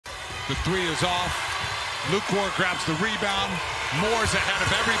The three is off. Lucor grabs the rebound. Moore's ahead of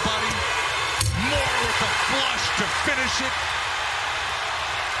everybody. Moore with the flush to finish it.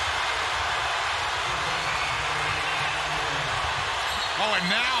 Oh, and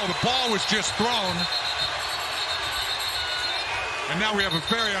now the ball was just thrown. And now we have a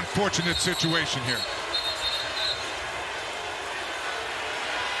very unfortunate situation here.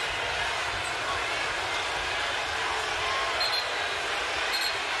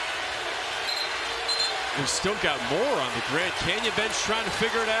 We've still got more on the Grand Canyon bench trying to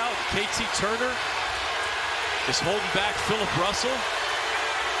figure it out. KT Turner is holding back Philip Russell.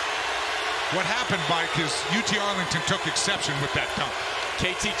 What happened, Mike, is UT Arlington took exception with that dunk.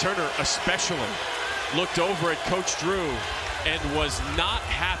 KT Turner especially looked over at Coach Drew and was not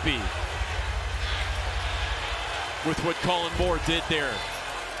happy with what Colin Moore did there.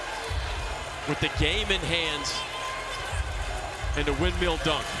 With the game in hand and a windmill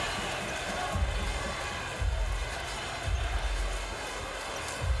dunk.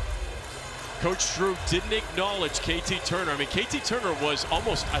 Coach Drew didn't acknowledge KT Turner. I mean, KT Turner was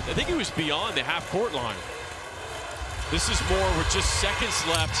almost, I think he was beyond the half-court line. This is Moore with just seconds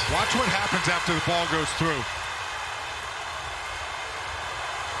left. Watch what happens after the ball goes through.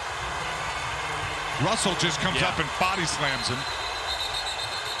 Russell just comes up and body slams him.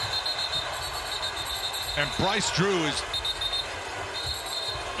 And Bryce Drew is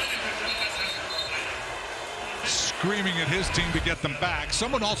screaming at his team to get them back.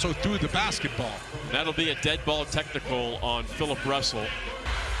 Someone also threw the basketball. That'll be a dead ball technical on Philip Russell. The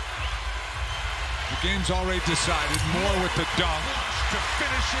game's already decided. Moore with the dunk to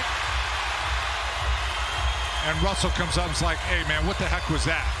finish it. And Russell comes up and is like, hey, man, what the heck was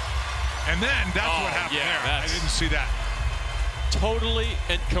that? And then that's what happened there. I didn't see that. Totally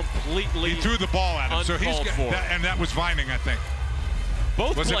and completely. He threw the ball at him. So he's and that was Vining, I think.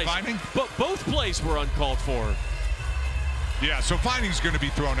 Both was plays, it Vining? Both plays were uncalled for. Yeah, so Vining's going to be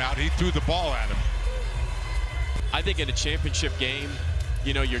thrown out. He threw the ball at him. I think in a championship game,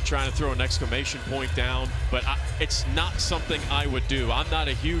 you know, you're trying to throw an exclamation point down, but it's not something I would do. I'm not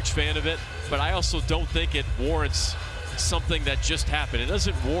a huge fan of it, but I also don't think it warrants something that just happened. It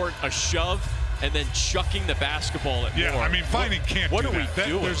doesn't warrant a shove and then chucking the basketball at Moore. Yeah, I mean, Vining can't do that. What are we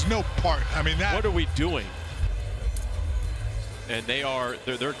doing? There's no part. I mean, that. What are we doing? And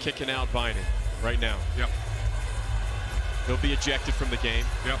they're kicking out Vining right now. Yep. He'll be ejected from the game.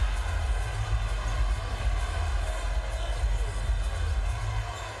 Yep.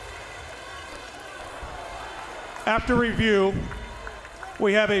 After review,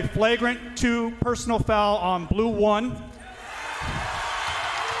 we have a flagrant 2 personal foul on blue 1.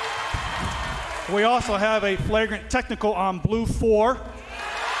 We also have a flagrant technical on blue 4.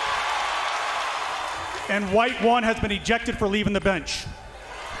 And white 1 has been ejected for leaving the bench.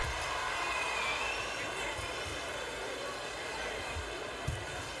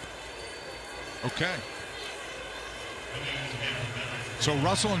 Okay. So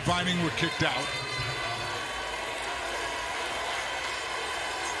Russell and Vining were kicked out.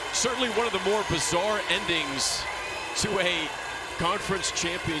 Certainly one of the more bizarre endings to a conference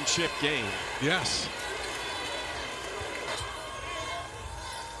championship game. Yes.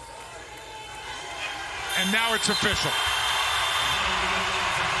 And now it's official.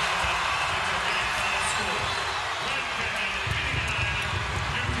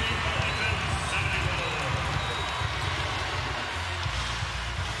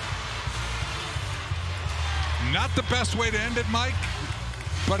 Not the best way to end it, Mike,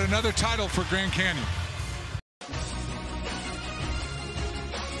 but another title for Grand Canyon.